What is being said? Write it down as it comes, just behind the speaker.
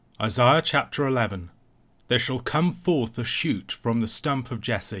Isaiah chapter 11. There shall come forth a shoot from the stump of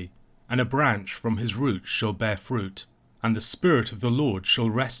Jesse, and a branch from his roots shall bear fruit. And the Spirit of the Lord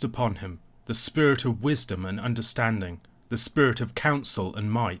shall rest upon him, the Spirit of wisdom and understanding, the Spirit of counsel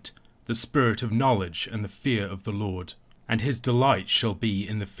and might, the Spirit of knowledge and the fear of the Lord. And his delight shall be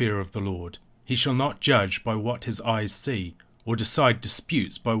in the fear of the Lord. He shall not judge by what his eyes see, or decide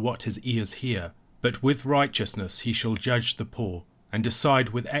disputes by what his ears hear, but with righteousness he shall judge the poor, and decide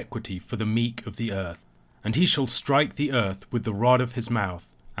with equity for the meek of the earth. And he shall strike the earth with the rod of his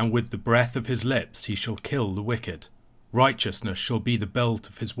mouth, and with the breath of his lips he shall kill the wicked. Righteousness shall be the belt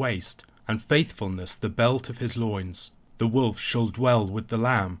of his waist, and faithfulness the belt of his loins. The wolf shall dwell with the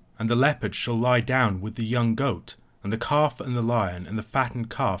lamb, and the leopard shall lie down with the young goat, and the calf and the lion and the fattened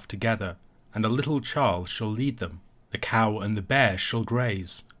calf together, and a little child shall lead them. The cow and the bear shall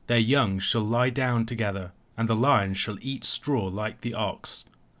graze, their young shall lie down together, and the lion shall eat straw like the ox.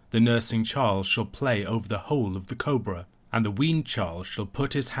 The nursing child shall play over the hole of the cobra, and the weaned child shall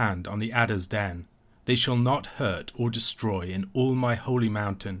put his hand on the adder's den. They shall not hurt or destroy in all my holy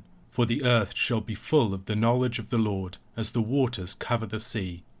mountain, for the earth shall be full of the knowledge of the Lord, as the waters cover the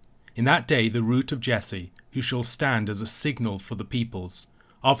sea. In that day the root of Jesse, who shall stand as a signal for the peoples,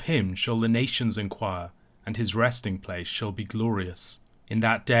 of him shall the nations inquire, and his resting place shall be glorious. In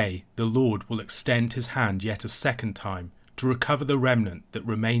that day the Lord will extend his hand yet a second time, to recover the remnant that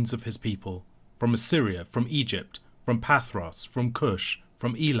remains of his people, from Assyria, from Egypt, from Pathros, from Cush,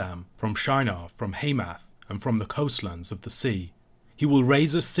 from Elam, from Shinar, from Hamath, and from the coastlands of the sea. He will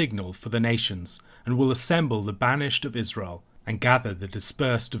raise a signal for the nations, and will assemble the banished of Israel, and gather the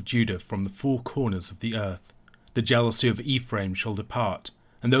dispersed of Judah from the four corners of the earth. The jealousy of Ephraim shall depart,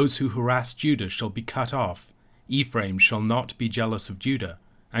 and those who harass Judah shall be cut off. Ephraim shall not be jealous of Judah,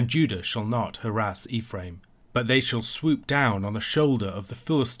 and Judah shall not harass Ephraim. But they shall swoop down on the shoulder of the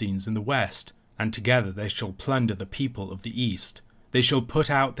Philistines in the west, and together they shall plunder the people of the east. They shall put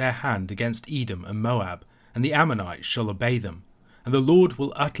out their hand against Edom and Moab, and the Ammonites shall obey them. And the Lord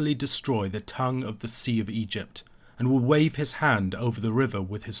will utterly destroy the tongue of the sea of Egypt, and will wave his hand over the river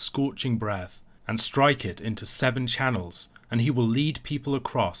with his scorching breath, and strike it into 7 channels, and he will lead people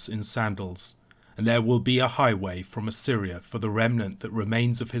across in sandals. And there will be a highway from Assyria for the remnant that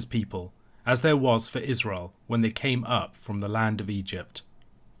remains of his people, as there was for Israel when they came up from the land of Egypt.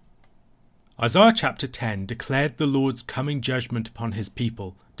 Isaiah chapter 10 declared the Lord's coming judgment upon his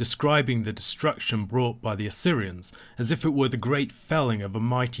people, describing the destruction brought by the Assyrians as if it were the great felling of a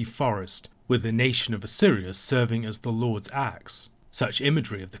mighty forest, with the nation of Assyria serving as the Lord's axe. Such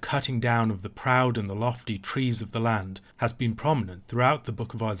imagery of the cutting down of the proud and the lofty trees of the land has been prominent throughout the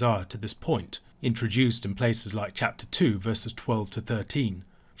book of Isaiah to this point, introduced in places like chapter 2 verses 12 to 13.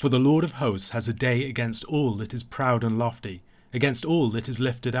 For the Lord of hosts has a day against all that is proud and lofty, against all that is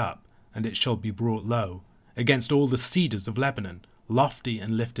lifted up, and it shall be brought low, against all the cedars of Lebanon, lofty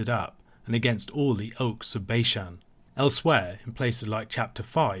and lifted up, and against all the oaks of Bashan. Elsewhere, in places like chapter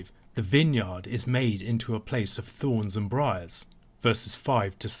 5, the vineyard is made into a place of thorns and briars, verses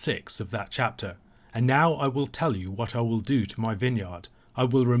 5 to 6 of that chapter. And now I will tell you what I will do to my vineyard. I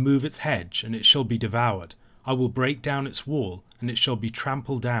will remove its hedge, and it shall be devoured. I will break down its wall, and it shall be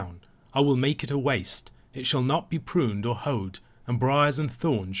trampled down. I will make it a waste. It shall not be pruned or hoed, and briars and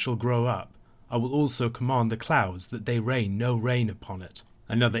thorns shall grow up. I will also command the clouds that they rain no rain upon it.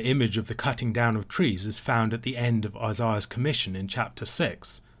 Another image of the cutting down of trees is found at the end of Isaiah's commission in chapter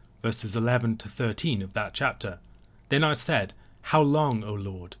 6, verses 11 to 13 of that chapter. Then I said, How long, O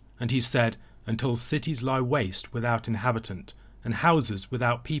Lord? And he said, Until cities lie waste without inhabitant, and houses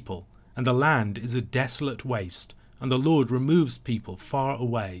without people, and the land is a desolate waste, and the Lord removes people far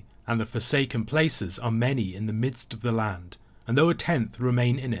away, and the forsaken places are many in the midst of the land. And though a tenth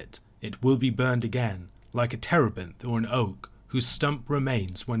remain in it, it will be burned again, like a terebinth or an oak, whose stump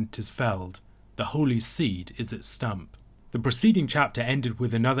remains when it is felled. The holy seed is its stump. The preceding chapter ended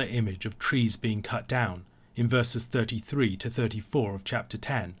with another image of trees being cut down, in verses 33 to 34 of chapter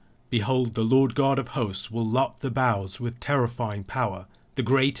 10. Behold, the Lord God of hosts will lop the boughs with terrifying power. The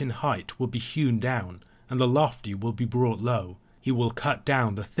great in height will be hewn down, and the lofty will be brought low. He will cut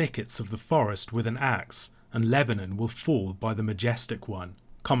down the thickets of the forest with an axe, and Lebanon will fall by the majestic one.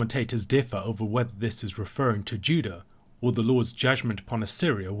 Commentators differ over whether this is referring to Judah, or the Lord's judgment upon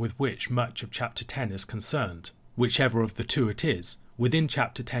Assyria with which much of chapter 10 is concerned. Whichever of the two it is, within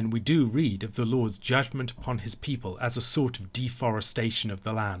chapter 10 we do read of the Lord's judgment upon his people as a sort of deforestation of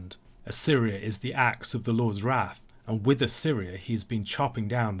the land. Assyria is the axe of the Lord's wrath, and with Assyria he has been chopping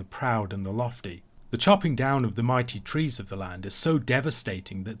down the proud and the lofty. The chopping down of the mighty trees of the land is so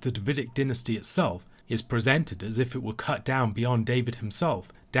devastating that the Davidic dynasty itself is presented as if it were cut down beyond David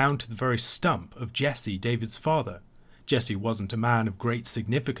himself, down to the very stump of Jesse, David's father. Jesse wasn't a man of great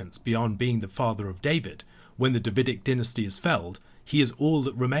significance beyond being the father of David. When the Davidic dynasty is felled, he is all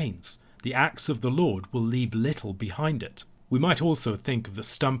that remains. The axe of the Lord will leave little behind it. We might also think of the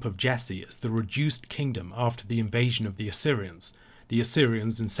stump of Jesse as the reduced kingdom after the invasion of the Assyrians. The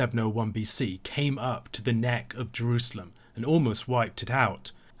Assyrians in 701 BC came up to the neck of Jerusalem and almost wiped it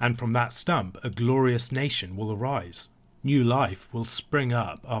out, and from that stump a glorious nation will arise. New life will spring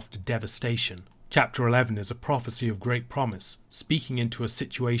up after devastation. Chapter 11 is a prophecy of great promise, speaking into a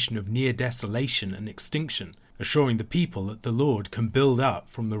situation of near desolation and extinction, assuring the people that the Lord can build up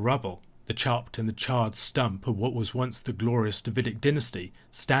from the rubble. The chopped and the charred stump of what was once the glorious Davidic dynasty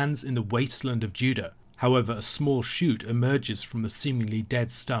stands in the wasteland of Judah. However, a small shoot emerges from the seemingly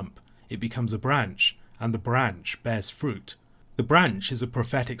dead stump. It becomes a branch, and the branch bears fruit. The branch is a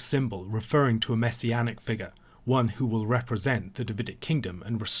prophetic symbol referring to a messianic figure, one who will represent the Davidic kingdom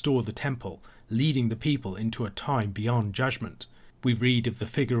and restore the temple, leading the people into a time beyond judgment. We read of the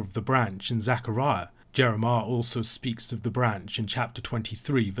figure of the branch in Zechariah. Jeremiah also speaks of the branch in chapter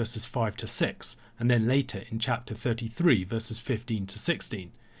 23 verses 5 to 6, and then later in chapter 33 verses 15 to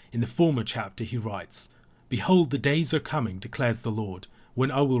 16. In the former chapter he writes, "Behold, the days are coming, declares the Lord, when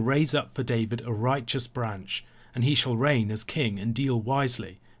I will raise up for David a righteous branch, and he shall reign as king and deal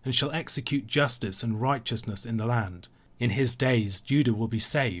wisely, and shall execute justice and righteousness in the land. In his days Judah will be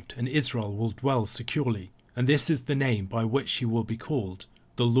saved, and Israel will dwell securely, and this is the name by which he will be called.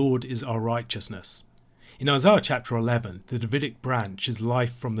 The Lord is our righteousness." In Isaiah chapter 11, the Davidic branch is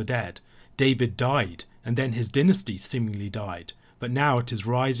life from the dead. David died, and then his dynasty seemingly died, but now it is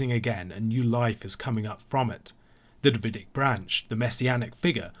rising again and new life is coming up from it. The Davidic branch, the messianic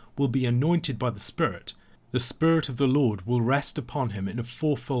figure, will be anointed by the Spirit. The Spirit of the Lord will rest upon him in a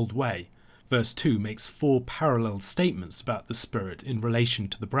fourfold way. Verse 2 makes 4 parallel statements about the Spirit in relation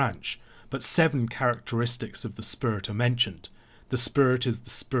to the branch, but 7 characteristics of the Spirit are mentioned. The Spirit is the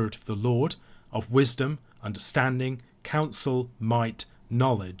Spirit of the Lord, of wisdom, understanding, counsel, might,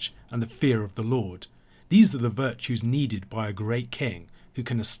 knowledge, and the fear of the Lord. These are the virtues needed by a great king who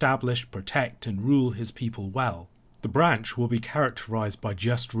can establish, protect, and rule his people well. The branch will be characterized by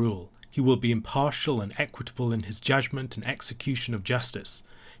just rule. He will be impartial and equitable in his judgment and execution of justice.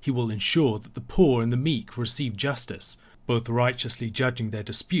 He will ensure that the poor and the meek receive justice, both righteously judging their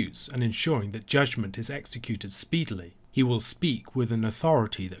disputes and ensuring that judgment is executed speedily. He will speak with an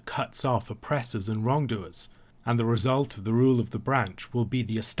authority that cuts off oppressors and wrongdoers, and the result of the rule of the branch will be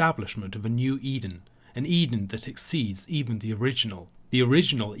the establishment of a new Eden, an Eden that exceeds even the original. The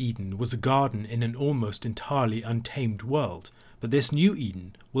original Eden was a garden in an almost entirely untamed world, but this new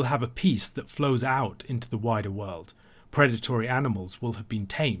Eden will have a peace that flows out into the wider world. Predatory animals will have been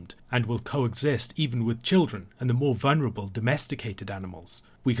tamed and will coexist even with children and the more vulnerable domesticated animals.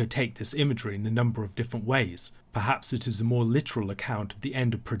 We could take this imagery in a number of different ways. Perhaps it is a more literal account of the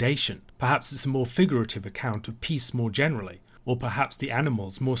end of predation. Perhaps it's a more figurative account of peace more generally. Or perhaps the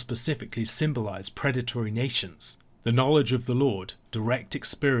animals more specifically symbolize predatory nations. The knowledge of the Lord, direct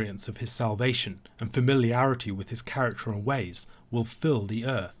experience of his salvation, and familiarity with his character and ways will fill the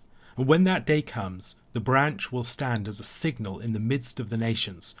earth. And when that day comes, the branch will stand as a signal in the midst of the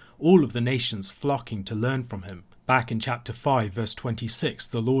nations, all of the nations flocking to learn from him. Back in chapter 5 verse 26,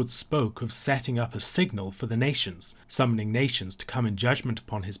 the Lord spoke of setting up a signal for the nations, summoning nations to come in judgment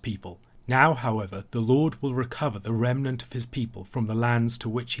upon his people. Now, however, the Lord will recover the remnant of his people from the lands to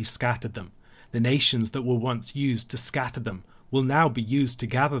which he scattered them. The nations that were once used to scatter them will now be used to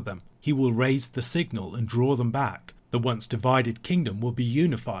gather them. He will raise the signal and draw them back. The once divided kingdom will be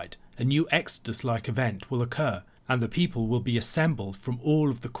unified. A new Exodus-like event will occur, and the people will be assembled from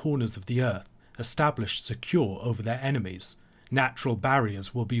all of the corners of the earth, established secure over their enemies. Natural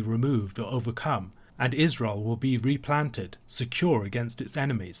barriers will be removed or overcome, and Israel will be replanted, secure against its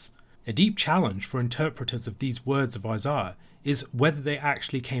enemies. A deep challenge for interpreters of these words of Isaiah is whether they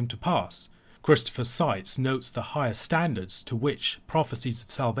actually came to pass. Christopher Seitz notes the higher standards to which prophecies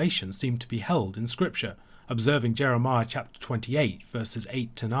of salvation seem to be held in Scripture, observing Jeremiah chapter 28 verses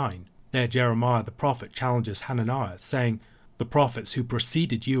 8 to 9. There Jeremiah the prophet challenges Hananiah, saying, "The prophets who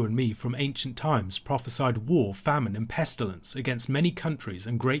preceded you and me from ancient times prophesied war, famine, and pestilence against many countries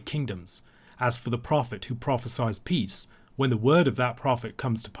and great kingdoms. As for the prophet who prophesies peace, when the word of that prophet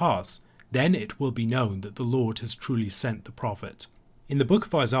comes to pass, then it will be known that the Lord has truly sent the prophet." In the book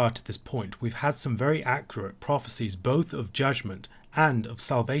of Isaiah to this point, we've had some very accurate prophecies both of judgment and of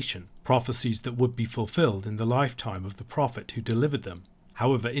salvation, prophecies that would be fulfilled in the lifetime of the prophet who delivered them.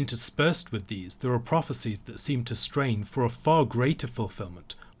 However, interspersed with these, there are prophecies that seem to strain for a far greater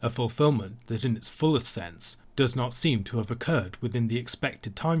fulfillment, a fulfillment that in its fullest sense does not seem to have occurred within the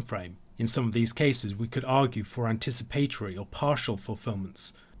expected time frame. In some of these cases we could argue for anticipatory or partial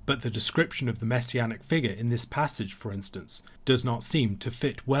fulfillments, but the description of the messianic figure in this passage, for instance, does not seem to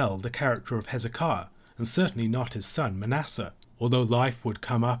fit well the character of Hezekiah, and certainly not his son Manasseh. Although life would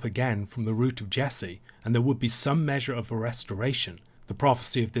come up again from the root of Jesse, and there would be some measure of a restoration, the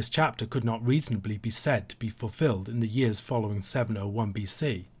prophecy of this chapter could not reasonably be said to be fulfilled in the years following 701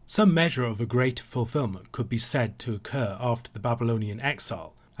 BC. Some measure of a greater fulfillment could be said to occur after the Babylonian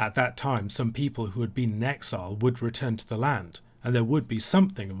exile. At that time, some people who had been in exile would return to the land, and there would be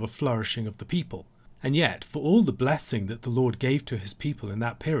something of a flourishing of the people. And yet, for all the blessing that the Lord gave to his people in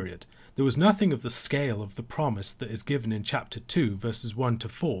that period, there was nothing of the scale of the promise that is given in chapter 2, verses 1 to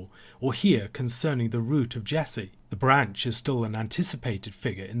 4, or here concerning the root of Jesse. The branch is still an anticipated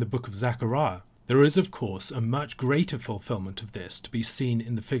figure in the book of Zechariah. There is, of course, a much greater fulfillment of this to be seen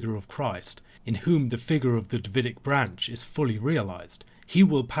in the figure of Christ, in whom the figure of the Davidic branch is fully realized. He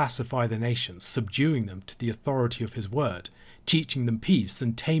will pacify the nations, subduing them to the authority of his word, teaching them peace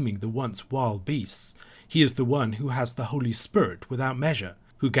and taming the once wild beasts. He is the one who has the Holy Spirit without measure,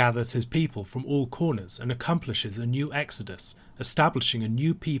 who gathers his people from all corners and accomplishes a new exodus, establishing a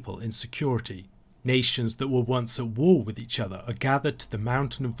new people in security. Nations that were once at war with each other are gathered to the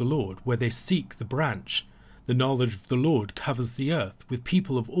mountain of the Lord, where they seek the branch. The knowledge of the Lord covers the earth, with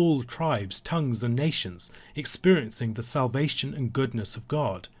people of all tribes, tongues, and nations experiencing the salvation and goodness of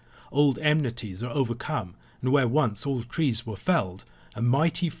God. Old enmities are overcome, and where once all trees were felled, a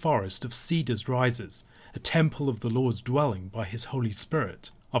mighty forest of cedars rises, a temple of the Lord's dwelling by his Holy Spirit.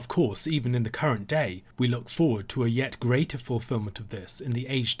 Of course, even in the current day, we look forward to a yet greater fulfillment of this in the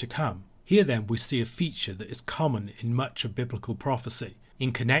age to come. Here then we see a feature that is common in much of biblical prophecy.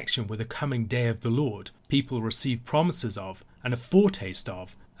 In connection with the coming day of the Lord, people receive promises of, and a foretaste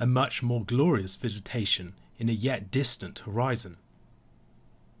of, a much more glorious visitation in a yet distant horizon.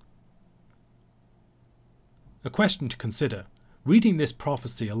 A question to consider. Reading this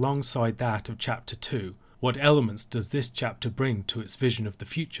prophecy alongside that of chapter 2, what elements does this chapter bring to its vision of the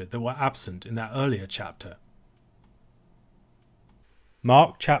future that were absent in that earlier chapter?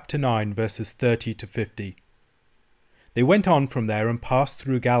 Mark chapter 9 verses 30 to 50. They went on from there and passed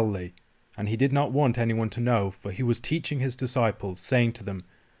through Galilee, and he did not want anyone to know, for he was teaching his disciples, saying to them,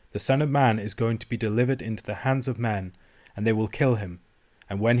 The Son of Man is going to be delivered into the hands of men, and they will kill him,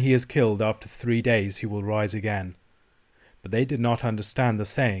 and when he is killed after 3 days he will rise again. But they did not understand the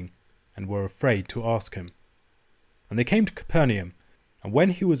saying, and were afraid to ask him. And they came to Capernaum, and when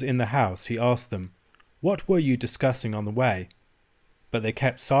he was in the house he asked them, What were you discussing on the way? But they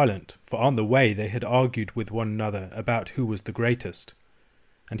kept silent, for on the way they had argued with one another about who was the greatest.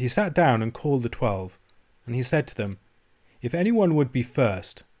 And he sat down and called the 12, and he said to them, If anyone would be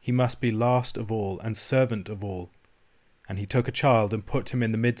first, he must be last of all and servant of all. And he took a child and put him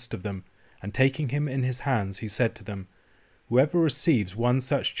in the midst of them, and taking him in his hands he said to them, Whoever receives one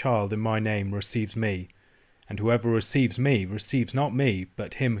such child in my name receives me, and whoever receives me receives not me,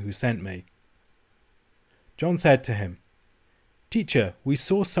 but him who sent me. John said to him, Teacher, we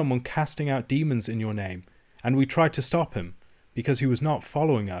saw someone casting out demons in your name, and we tried to stop him, because he was not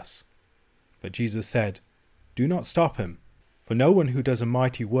following us. But Jesus said, Do not stop him, for no one who does a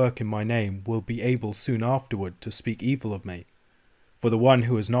mighty work in my name will be able soon afterward to speak evil of me. For the one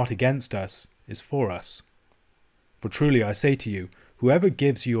who is not against us is for us. For truly I say to you, whoever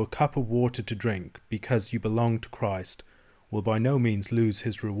gives you a cup of water to drink because you belong to Christ will by no means lose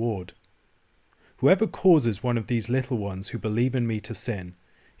his reward. Whoever causes one of these little ones who believe in me to sin,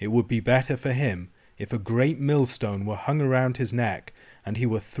 it would be better for him if a great millstone were hung around his neck and he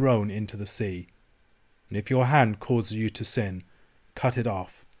were thrown into the sea. And if your hand causes you to sin, cut it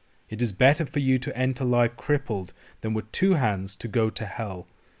off. It is better for you to enter life crippled than with 2 hands to go to hell,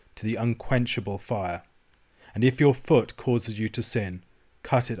 to the unquenchable fire. And if your foot causes you to sin,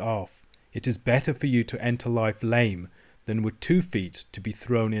 cut it off. It is better for you to enter life lame than with 2 feet to be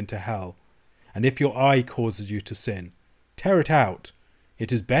thrown into hell. And if your eye causes you to sin, tear it out.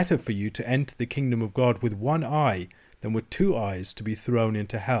 It is better for you to enter the kingdom of God with 1 eye than with 2 eyes to be thrown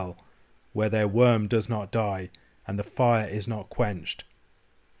into hell, where their worm does not die, and the fire is not quenched.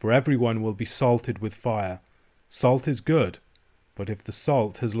 For everyone will be salted with fire. Salt is good, but if the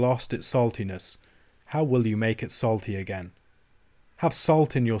salt has lost its saltiness, how will you make it salty again? Have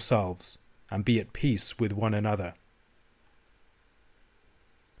salt in yourselves, and be at peace with one another.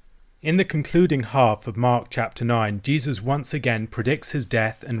 In the concluding half of Mark chapter 9, Jesus once again predicts his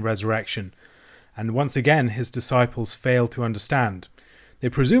death and resurrection, and once again his disciples fail to understand. They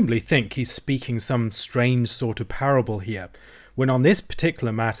presumably think he's speaking some strange sort of parable here, when on this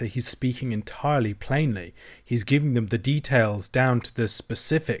particular matter he's speaking entirely plainly. He's giving them the details down to the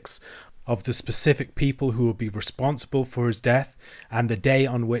specifics of the specific people who will be responsible for his death and the day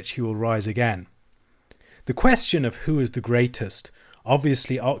on which he will rise again. The question of who is the greatest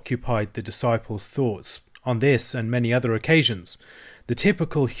obviously occupied the disciples' thoughts on this and many other occasions. The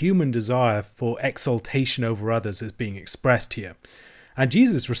typical human desire for exaltation over others is being expressed here, and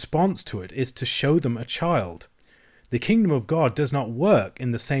Jesus' response to it is to show them a child. The kingdom of God does not work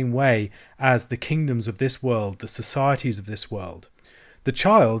in the same way as the kingdoms of this world, the societies of this world. The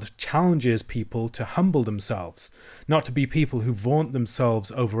child challenges people to humble themselves, not to be people who vaunt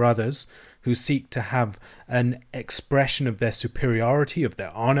themselves over others, who seek to have an expression of their superiority, of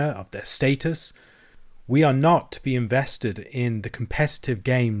their honor, of their status. We are not to be invested in the competitive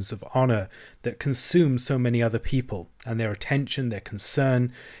games of honor that consume so many other people, and their attention, their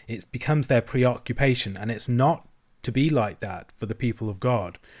concern, it becomes their preoccupation, and it's not to be like that for the people of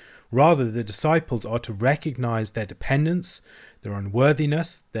God. Rather, the disciples are to recognize their dependence, their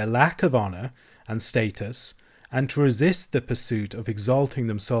unworthiness, their lack of honor and status, and to resist the pursuit of exalting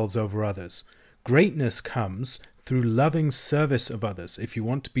themselves over others. Greatness comes through loving service of others. If you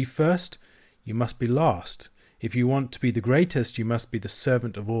want to be first, you must be last. If you want to be the greatest, you must be the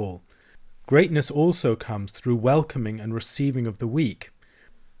servant of all. Greatness also comes through welcoming and receiving of the weak.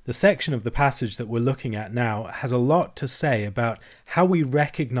 The section of the passage that we're looking at now has a lot to say about how we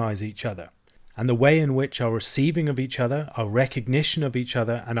recognize each other, and the way in which our receiving of each other, our recognition of each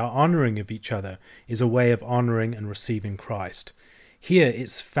other, and our honoring of each other is a way of honoring and receiving Christ. Here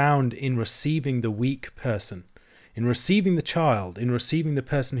it's found in receiving the weak person, in receiving the child, in receiving the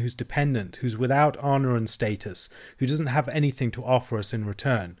person who's dependent, who's without honor and status, who doesn't have anything to offer us in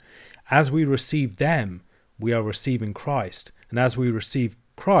return. As we receive them, we are receiving Christ, and as we receive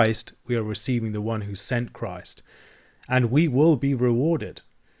Christ, we are receiving the one who sent Christ, and we will be rewarded.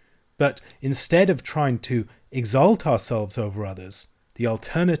 But instead of trying to exalt ourselves over others, the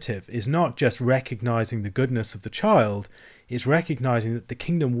alternative is not just recognizing the goodness of the child, it's recognizing that the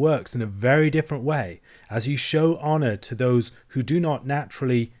kingdom works in a very different way. As you show honor to those who do not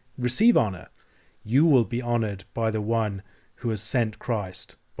naturally receive honor, you will be honored by the one who has sent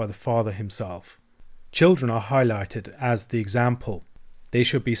Christ, by the Father himself. Children are highlighted as the example. They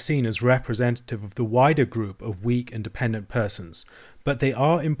should be seen as representative of the wider group of weak and dependent persons, but they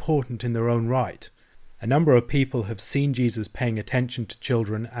are important in their own right. A number of people have seen Jesus paying attention to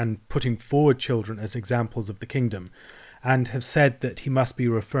children and putting forward children as examples of the kingdom, and have said that he must be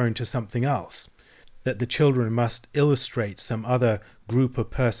referring to something else, that the children must illustrate some other group of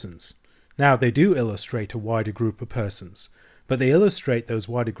persons. Now, they do illustrate a wider group of persons, but they illustrate those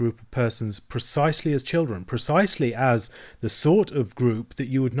wider group of persons precisely as children, precisely as the sort of group that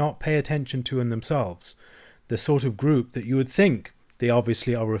you would not pay attention to in themselves, the sort of group that you would think they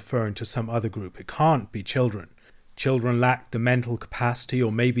obviously are referring to some other group. It can't be children. Children lack the mental capacity,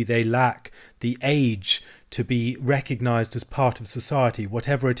 or maybe they lack the age to be recognized as part of society.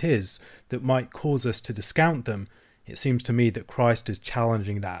 Whatever it is that might cause us to discount them, it seems to me that Christ is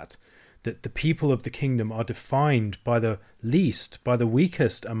challenging that the people of the kingdom are defined by the least, by the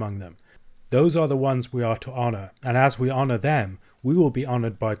weakest among them. Those are the ones we are to honor, and as we honor them, we will be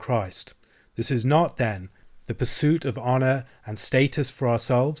honored by Christ. This is not, then, the pursuit of honor and status for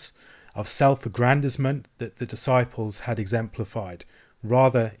ourselves, of self-aggrandizement that the disciples had exemplified.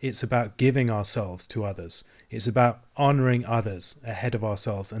 Rather, it's about giving ourselves to others. It's about honoring others ahead of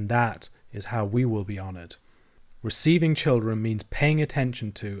ourselves, and that is how we will be honored. Receiving children means paying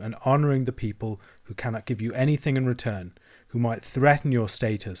attention to and honoring the people who cannot give you anything in return, who might threaten your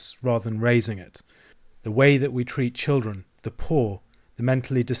status rather than raising it. The way that we treat children, the poor, the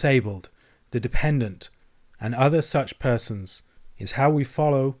mentally disabled, the dependent, and other such persons is how we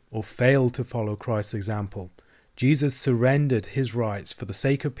follow or fail to follow Christ's example. Jesus surrendered his rights for the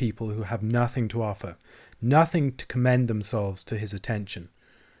sake of people who have nothing to offer, nothing to commend themselves to his attention,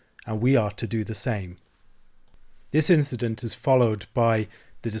 and we are to do the same. This incident is followed by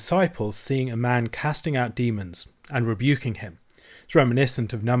the disciples seeing a man casting out demons and rebuking him. It's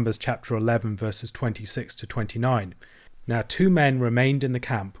reminiscent of Numbers chapter 11 verses 26 to 29. Now 2 men remained in the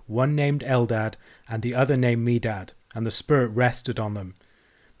camp, one named Eldad and the other named Medad, and the Spirit rested on them.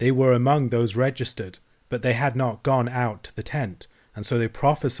 They were among those registered, but they had not gone out to the tent, and so they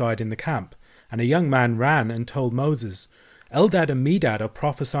prophesied in the camp. And a young man ran and told Moses, Eldad and Medad are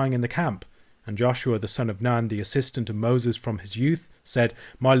prophesying in the camp. And Joshua the son of Nun, the assistant of Moses from his youth, said,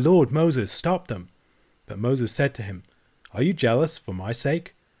 My lord Moses, stop them. But Moses said to him, Are you jealous for my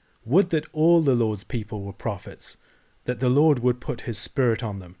sake? Would that all the Lord's people were prophets. that the Lord would put his Spirit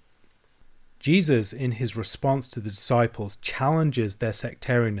on them. Jesus, in his response to the disciples, challenges their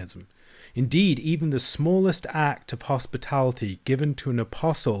sectarianism. Indeed, even the smallest act of hospitality given to an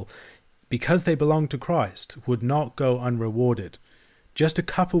apostle because they belonged to Christ would not go unrewarded. Just a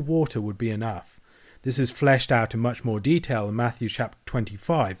cup of water would be enough. This is fleshed out in much more detail in Matthew chapter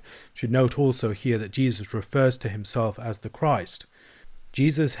 25. Should note also here that Jesus refers to himself as the Christ.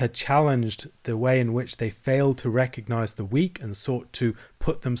 Jesus had challenged the way in which they failed to recognize the weak and sought to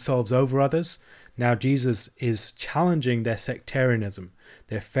put themselves over others. Now Jesus is challenging their sectarianism,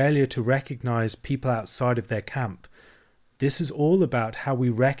 their failure to recognize people outside of their camp. This is all about how we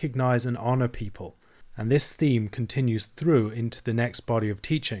recognize and honor people, and this theme continues through into the next body of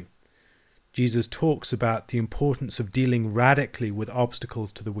teaching. Jesus talks about the importance of dealing radically with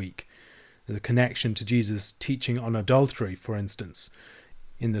obstacles to the weak. There's a connection to Jesus' teaching on adultery, for instance,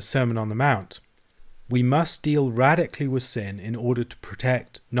 in the Sermon on the Mount. We must deal radically with sin in order to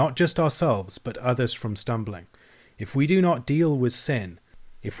protect not just ourselves, but others from stumbling. If we do not deal with sin,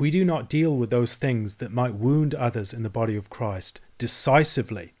 if we do not deal with those things that might wound others in the body of Christ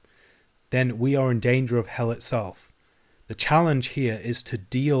decisively, then we are in danger of hell itself. The challenge here is to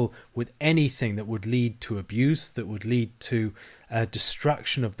deal with anything that would lead to abuse, that would lead to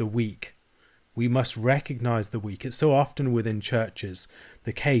destruction of the weak. We must recognize the weak. It's so often within churches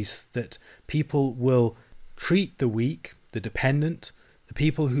the case that people will treat the weak, the dependent, the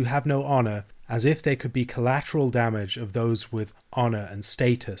people who have no honor, as if they could be collateral damage of those with honor and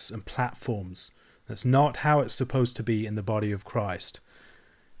status and platforms. That's not how it's supposed to be in the body of Christ.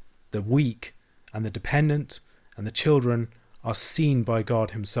 The weak and the dependent and the children are seen by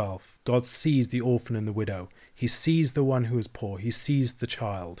God himself. God sees the orphan and the widow. He sees the one who is poor. He sees the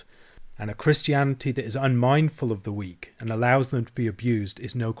child. And a Christianity that is unmindful of the weak and allows them to be abused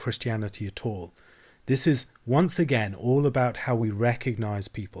is no Christianity at all. This is, once again, all about how we recognize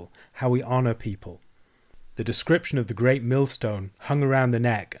people, how we honor people. The description of the great millstone hung around the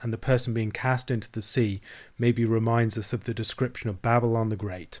neck and the person being cast into the sea maybe reminds us of the description of Babylon the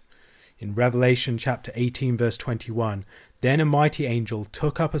Great. In Revelation chapter 18 verse 21, then a mighty angel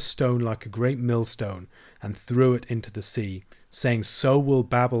took up a stone like a great millstone and threw it into the sea, saying, so will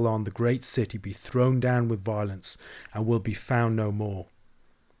Babylon the great city be thrown down with violence and will be found no more.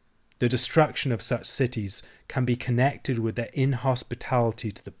 The destruction of such cities can be connected with their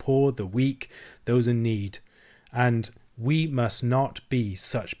inhospitality to the poor, the weak, those in need, and we must not be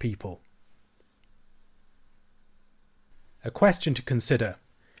such people. A question to consider.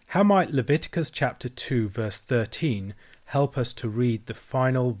 How might Leviticus chapter 2 verse 13 help us to read the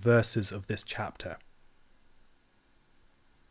final verses of this chapter?